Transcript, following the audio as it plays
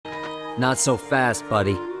Not so fast,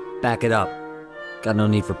 buddy. Back it up. Got no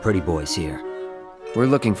need for pretty boys here. We're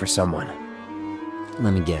looking for someone.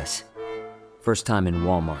 Let me guess. First time in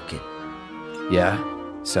Wall Market. Yeah?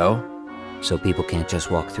 So? So people can't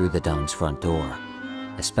just walk through the Don's front door.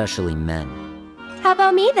 Especially men. How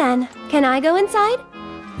about me then? Can I go inside?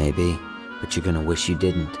 Maybe, but you're gonna wish you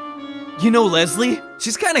didn't. You know Leslie?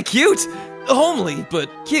 She's kinda cute. Homely, but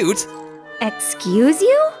cute. Excuse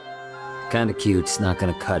you? Kinda cute's not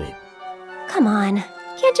gonna cut it. Come on,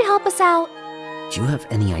 can't you help us out? Do you have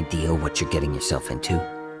any idea what you're getting yourself into?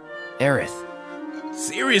 Aerith.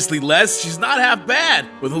 Seriously, Les, she's not half bad.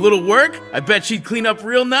 With a little work, I bet she'd clean up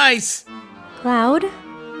real nice. Cloud,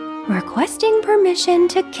 requesting permission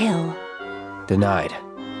to kill. Denied.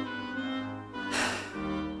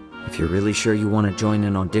 If you're really sure you want to join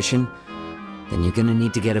an audition, then you're gonna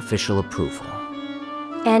need to get official approval.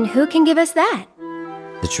 And who can give us that?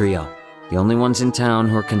 The trio. The only ones in town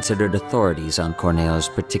who are considered authorities on Corneo's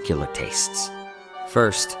particular tastes.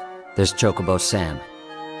 First, there's Chocobo Sam.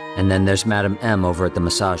 And then there's Madame M over at the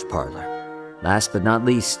massage parlor. Last but not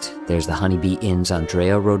least, there's the Honeybee Inn's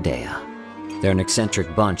Andrea Rodea. They're an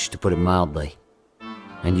eccentric bunch, to put it mildly.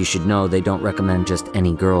 And you should know they don't recommend just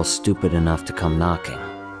any girl stupid enough to come knocking.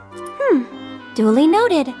 Duly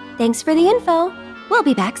noted. Thanks for the info. We'll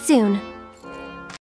be back soon.